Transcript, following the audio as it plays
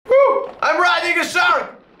a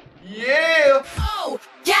shark! Yeah! Oh,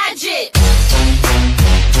 gadget!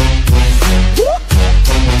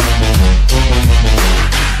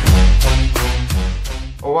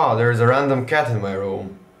 Oh wow, there's a random cat in my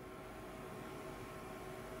room.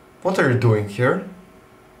 What are you doing here?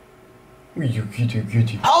 You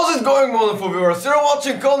cutie. How's it going, wonderful viewers? You're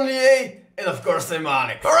watching Conley A, and of course I'm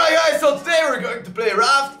Alex. Alright guys, so today we're going to play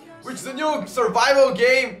Raft, which is a new survival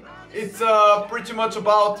game. It's pretty much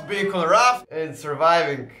about being on a raft and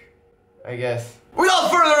surviving, I guess. Without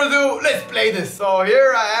further ado, let's play this. So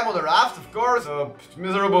here I am on a raft, of course, a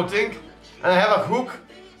miserable thing. And I have a hook,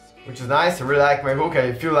 which is nice. I really like my hook.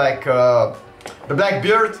 I feel like the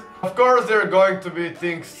Blackbeard. Of course there are going to be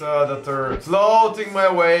things that are floating my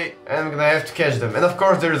way, and I'm gonna have to catch them. And of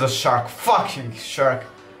course there is a shark. Fucking shark.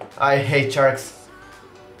 I hate sharks.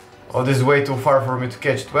 Oh, this is way too far for me to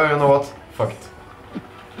catch it. Well, you know what? Fuck it.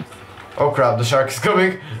 Oh crap, the shark is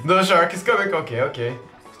coming. The shark is coming. Okay.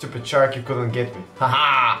 Stupid shark, you couldn't get me.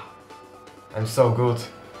 Haha! I'm so good.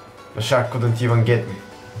 The shark couldn't even get me.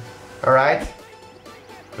 Alright.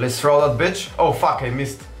 Let's throw that bitch. Oh fuck, I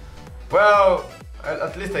missed. Well,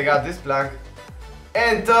 at least I got this plank.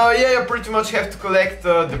 And yeah, you pretty much have to collect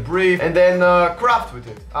debris and then craft with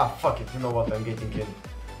it. Ah, fuck it, you know what, I'm getting in.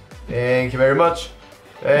 Thank you very much.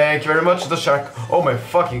 Thank you very much, the shark. Oh my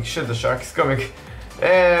fucking shit, the shark is coming.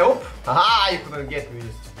 Oop. Haha, you couldn't get me, you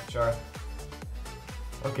stupid shark.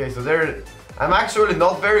 Okay, so there... I'm actually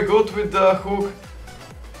not very good with the hook.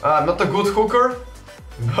 I'm not a good hooker.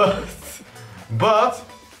 But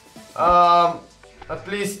at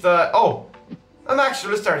least... oh! I'm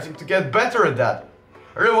actually starting to get better at that.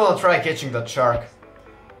 I really want to try catching that shark.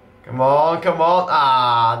 Come on.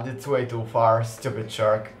 Ah, it's way too far. Stupid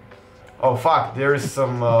shark. Oh fuck, there is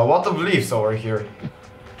some lot of leaves over here.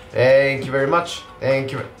 Thank you very much.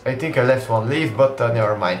 Thank you. I think I left one leaf, but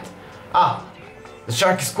never mind. Ah! The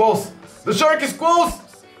shark is close! The shark is close!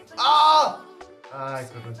 Ah! I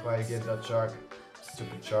couldn't quite get that shark.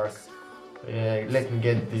 Stupid shark. Yeah, let me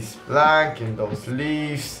get this plank and those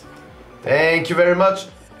leaves. Thank you very much.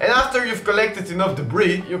 And after you've collected enough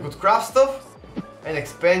debris, you could craft stuff and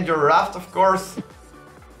expand your raft, of course.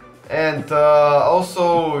 And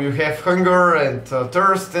also you have hunger and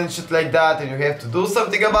thirst and shit like that, and you have to do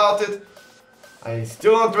something about it. I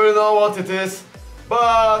still don't really know what it is,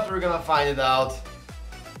 but we're gonna find it out.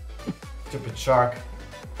 Stupid shark.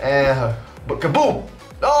 And kaboom!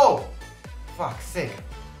 No! Fuck's sake.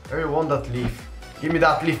 I really want that leaf. Give me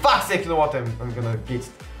that leaf. Fuck's sake, you know what? I'm gonna get it.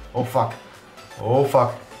 Oh fuck. Oh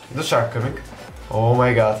fuck. Is the shark coming? Oh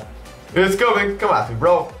my god. It's coming. Come at me,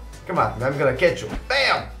 bro. Come at me. I'm gonna catch you.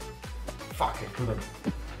 Bam! Fuck, I couldn't.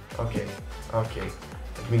 Okay.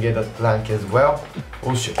 Let me get that plank as well.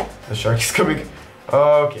 Oh shit. The shark is coming.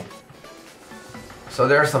 Okay. So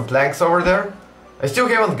there are some planks over there. I still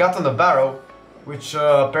haven't gotten a barrel, which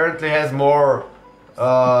apparently has more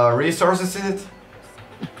resources in it.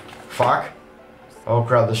 Fuck. Oh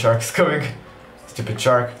crap, the shark is coming. Stupid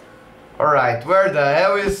shark. Alright, where the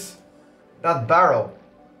hell is that barrel?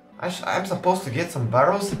 I'm supposed to get some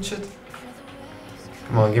barrels and shit?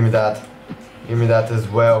 Come on, give me that. Give me that as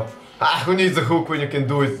well. Ah, who needs a hook when you can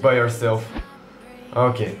do it by yourself?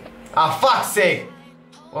 Okay. Ah, fuck's sake!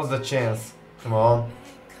 What's the chance? Come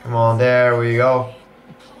on, there we go.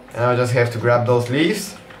 And I just have to grab those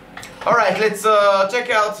leaves. Alright, let's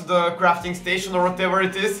check out the crafting station or whatever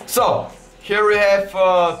it is. So, here we have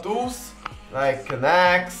tools, like an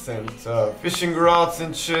axe and fishing rods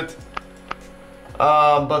and shit.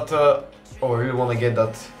 Oh, I really want to get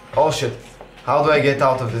that. Oh shit, how do I get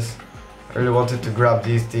out of this? I really wanted to grab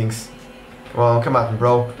these things. Come on,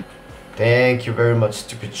 bro. Thank you very much,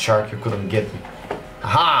 stupid shark, you couldn't get me.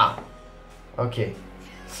 Aha! Okay,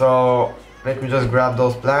 so let me just grab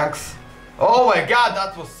those planks. Oh my god,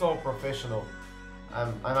 that was so professional.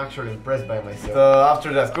 I'm actually impressed by myself.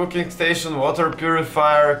 After that, cooking station, water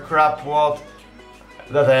purifier, crap what?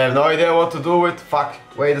 That I have no idea what to do with. Fuck,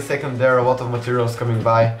 wait a second, there are a lot of materials coming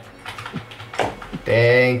by.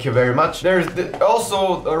 Thank you very much.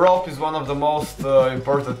 Also, a rope is one of the most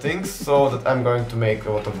important things, so that I'm going to make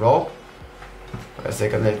a lot of rope. Wait a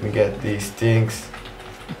second, let me get these things.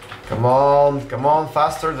 Come on,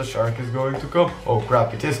 faster, the shark is going to come. Oh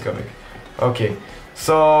crap, it is coming. Okay,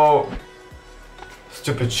 so...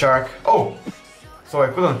 Stupid shark. Oh! So I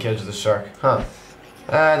couldn't catch the shark, huh?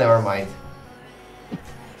 Never mind.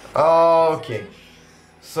 Okay.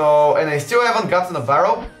 So, and I still haven't gotten a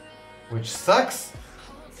barrel, which sucks.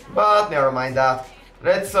 But never mind that.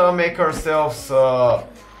 Let's make ourselves,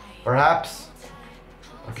 perhaps...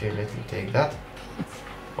 Okay, let me take that.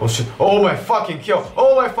 Oh shit. Oh my fucking kill.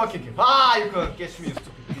 Oh my fucking kill. Ah, you couldn't catch me, you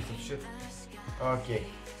stupid piece of shit. Okay.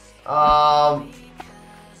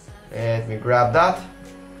 Let me grab that.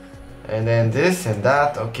 And then this and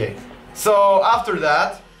that. Okay. So after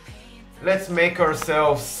that, let's make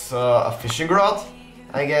ourselves a fishing rod,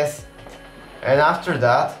 I guess. And after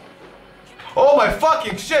that... Oh my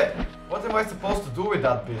fucking shit! What am I supposed to do with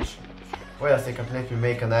that bitch? Wait a second, let me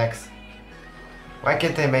make an axe. Why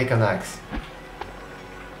can't I make an axe?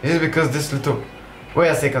 Is it because this little... Wait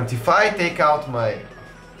a second, if I take out my...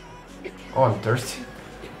 Oh, I'm thirsty.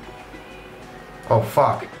 Oh,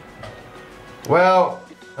 fuck. Well,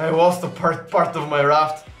 I lost a part of my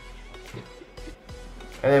raft.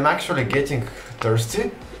 And I'm actually getting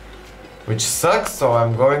thirsty, which sucks, so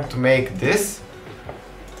I'm going to make this.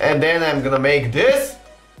 And then I'm gonna make this.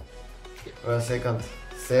 Wait a second.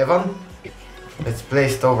 7. Let's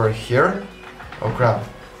place it over here. Oh crap.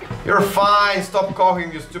 You're fine, stop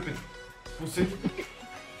coughing, you stupid pussy.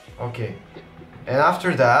 Okay. And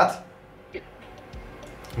after that,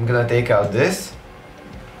 I'm gonna take out this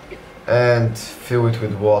and fill it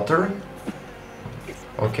with water.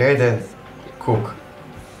 Okay, then cook.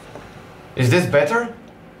 Is this better?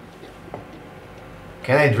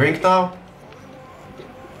 Can I drink now?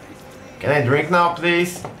 Can I drink now,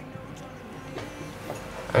 please?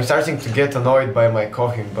 I'm starting to get annoyed by my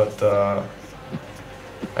coughing, but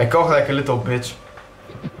I cough like a little bitch.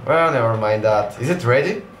 Well, never mind that. Is it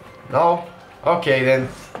ready? No? Okay, then.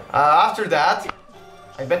 After that,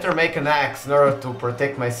 I better make an axe in order to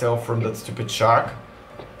protect myself from that stupid shark.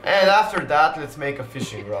 And after that, let's make a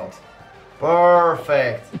fishing rod.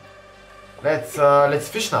 Perfect. Let's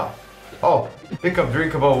fish now. Oh, pick up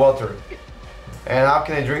drinkable water. And how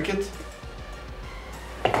can I drink it?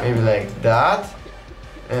 Maybe like that.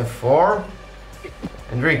 And 4.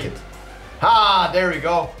 And drink it. Ah, there we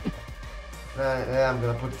go. I'm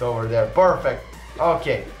gonna put it over there. Perfect.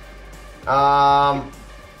 Okay.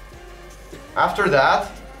 After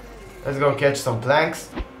that, let's go catch some planks.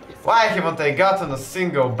 Why haven't I gotten a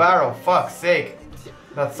single barrel? Fuck's sake.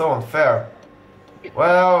 That's so unfair.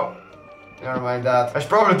 Well, never mind that. I should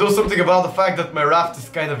probably do something about the fact that my raft is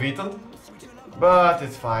kind of eaten. But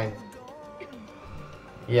it's fine.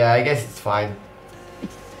 Yeah, I guess it's fine.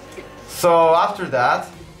 So after that,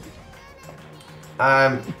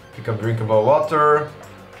 pick up drinkable water.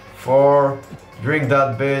 4. Drink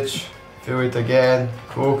that bitch. Fill it again.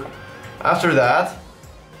 Cook. After that,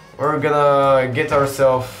 we're gonna get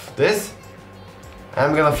ourselves this.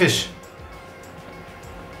 I'm gonna fish.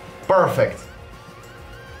 Perfect.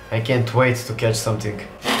 I can't wait to catch something.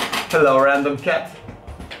 Hello, random cat.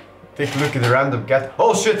 Take a look at the random cat.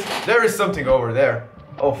 Oh shit, there is something over there.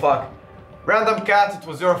 Oh fuck. Random cat, it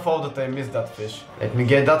was your fault that I missed that fish. Let me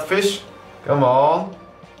get that fish. Come on.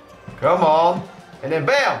 Come on. And then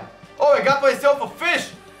bam! Oh, I got myself a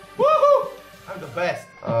fish! Woohoo! I'm the best.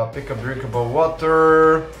 Pick up drinkable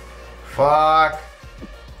water. Fuck.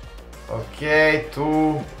 Okay,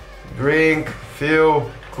 2. Drink, fill,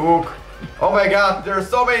 cook. Oh my god, there are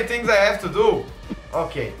so many things I have to do.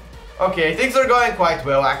 Okay. Okay, things are going quite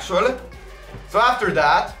well actually. So after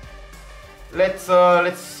that, let's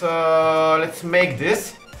make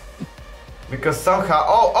this. Because somehow,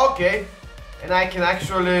 oh, okay. And I can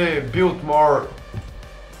actually build more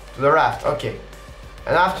to the raft, okay.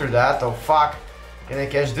 And after that, oh fuck, can I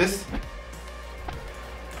catch this?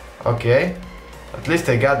 Okay, at least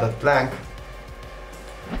I got that plank.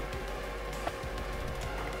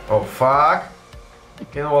 Oh fuck.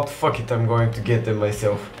 You know what, fuck it, I'm going to get them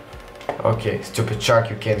myself. Okay, stupid shark,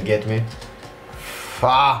 you can't get me.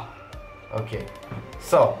 Fuck. Okay,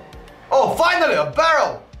 so, oh finally, a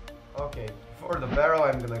barrel! Okay, for the barrel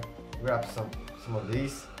I'm gonna grab some of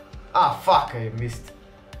these. Ah fuck, I missed.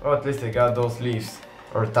 Well, at least I got those leaves.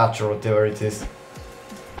 Or thatch or whatever it is.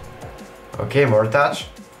 Okay, more thatch.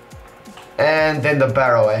 And then the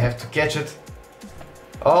barrel, I have to catch it.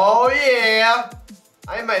 Oh yeah!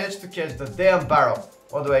 I managed to catch the damn barrel.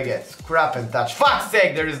 What do I get? Scrap and thatch. Fuck's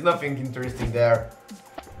sake, there is nothing interesting there.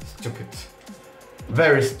 Stupid.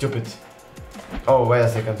 Very stupid. Oh, wait a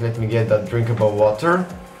second, let me get that drinkable water.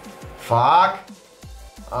 Fuck.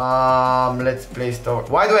 Let's place it over.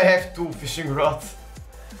 Why do I have 2 fishing rods?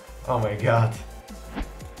 Oh my god.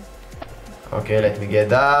 Okay, let me get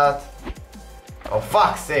that. Oh,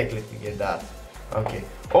 fuck's sake, let me get that. Okay.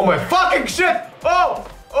 Oh my fucking shit! Oh!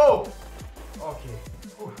 Oh! Okay.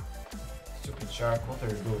 Whew. Stupid shark, what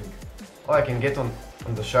are you doing? Oh, I can get on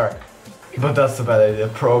the shark. But that's a bad idea,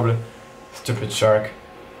 probably. Stupid shark.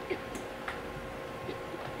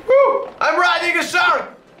 Woo! I'm riding a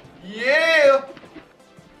shark! Yeah!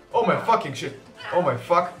 Oh my fucking shit. Oh my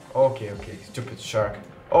fuck. Okay, okay, stupid shark.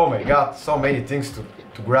 Oh my god, so many things to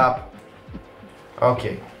grab.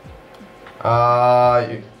 Okay.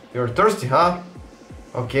 You're thirsty, huh?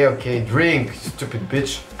 Okay, okay, drink, stupid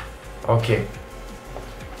bitch. Okay.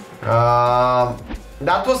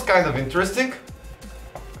 That was kind of interesting.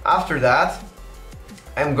 After that,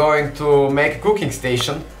 I'm going to make a cooking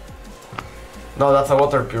station. No, that's a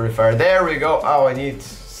water purifier. There we go. Oh, I need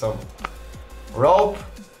some rope,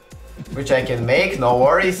 which I can make, no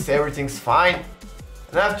worries, everything's fine.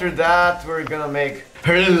 And after that, we're gonna make...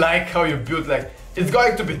 I really like how you build, like, it's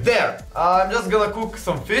going to be there. I'm just gonna cook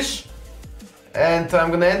some fish, and I'm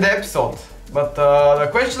gonna end the episode. But the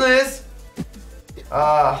question is,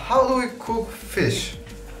 how do we cook fish?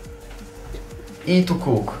 E to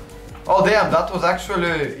cook. Oh damn, that was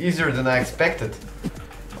actually easier than I expected.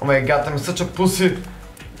 Oh my god, I'm such a pussy.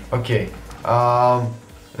 Okay,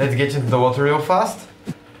 let's get into the water real fast.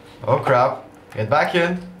 Oh crap, get back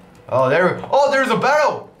in. Oh, there we... Oh, there's a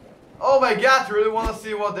barrel! Oh my god, I really wanna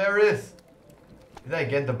see what there is. Did I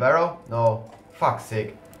get the barrel? No, fuck's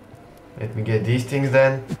sake. Let me get these things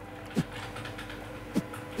then.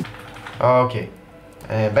 Okay,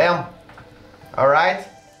 and bam. Alright,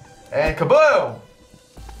 and kaboom!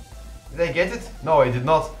 Did I get it? No, I did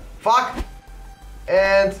not. Fuck!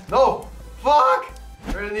 And no! Fuck!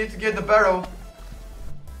 I really need to get the barrel.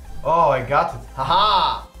 Oh, I got it.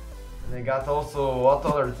 Haha! And I got also what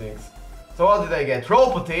other things? So what did I get?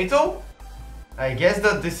 Raw potato? I guess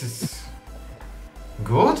that this is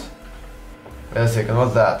good? Wait a second,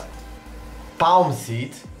 what's that? Palm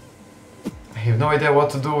seed. I have no idea what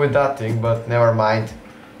to do with that thing, but never mind.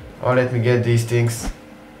 Oh, let me get these things.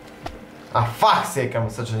 Ah, fuck's sake, I'm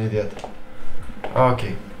such an idiot.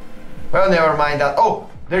 Okay. Well, never mind that. Oh,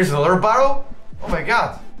 there's another barrel? Oh my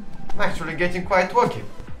god. I'm actually getting quite lucky.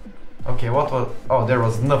 Okay, what was... Oh, there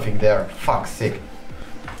was nothing there. Fuck's sake.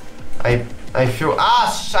 I feel... Ah,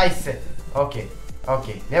 scheisse. Okay,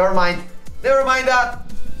 okay. Never mind. Never mind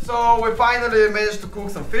that. So, we finally managed to cook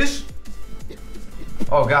some fish.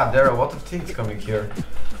 Oh god, there are a lot of things coming here.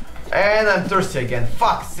 And I'm thirsty again.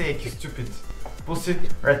 Fuck's sake, you stupid pussy.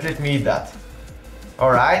 Right, let me eat that.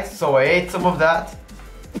 Alright, so I ate some of that.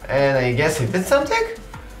 And I guess I did something?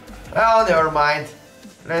 Well, never mind.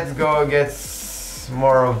 Let's go get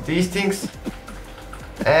more of these things.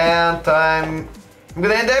 And I'm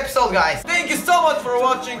gonna end the episode, guys. Thank you so much for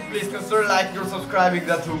watching. Please consider liking or subscribing.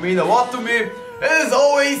 That will mean a lot to me. And as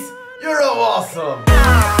always, you're awesome.